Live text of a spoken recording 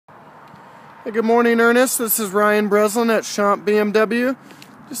Hey, good morning, Ernest. This is Ryan Breslin at Champ BMW.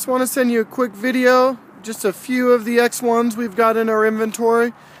 Just want to send you a quick video, just a few of the X1s we've got in our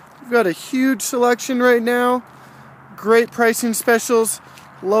inventory. We've got a huge selection right now, great pricing specials,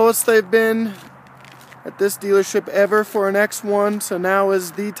 lowest they've been at this dealership ever for an X1, so now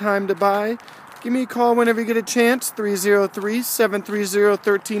is the time to buy. Give me a call whenever you get a chance,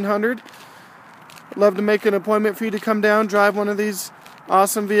 303-730-1300. I'd love to make an appointment for you to come down, drive one of these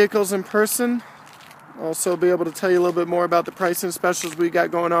awesome vehicles in person. Also be able to tell you a little bit more about the pricing specials we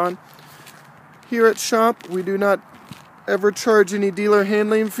got going on. Here at Champ, we do not ever charge any dealer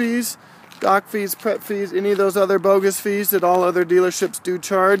handling fees, dock fees, prep fees, any of those other bogus fees that all other dealerships do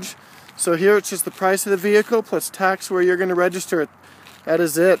charge. So here it's just the price of the vehicle plus tax where you're going to register it. That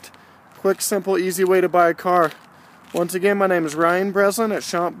is it. Quick, simple, easy way to buy a car. Once again, my name is Ryan Breslin at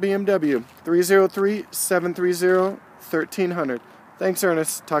Champ BMW, 303-730-1300. Thanks,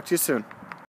 Ernest. Talk to you soon.